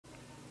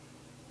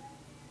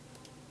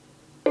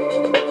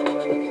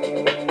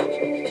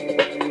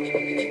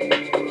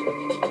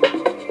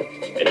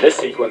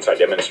sequence, I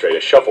demonstrate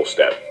a shuffle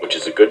step, which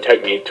is a good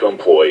technique to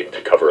employ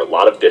to cover a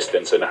lot of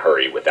distance in a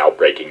hurry without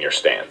breaking your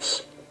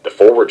stance. The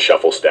forward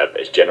shuffle step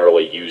is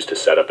generally used to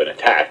set up an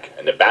attack,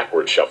 and the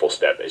backward shuffle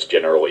step is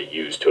generally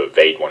used to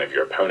evade one of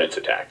your opponent's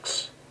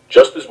attacks.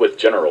 Just as with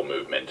general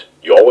movement,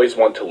 you always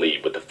want to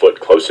lead with the foot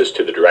closest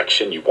to the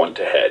direction you want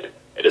to head.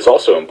 It is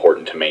also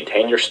important to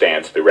maintain your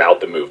stance throughout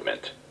the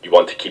movement. You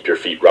want to keep your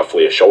feet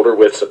roughly a shoulder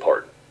width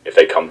apart. If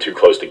they come too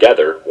close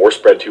together or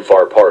spread too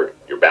far apart,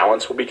 your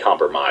balance will be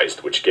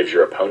compromised, which gives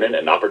your opponent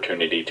an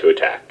opportunity to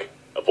attack.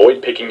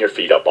 Avoid picking your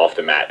feet up off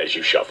the mat as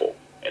you shuffle.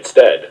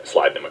 Instead,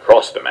 slide them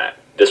across the mat.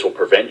 This will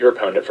prevent your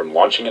opponent from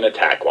launching an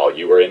attack while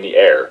you are in the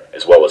air,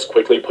 as well as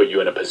quickly put you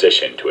in a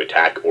position to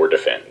attack or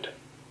defend.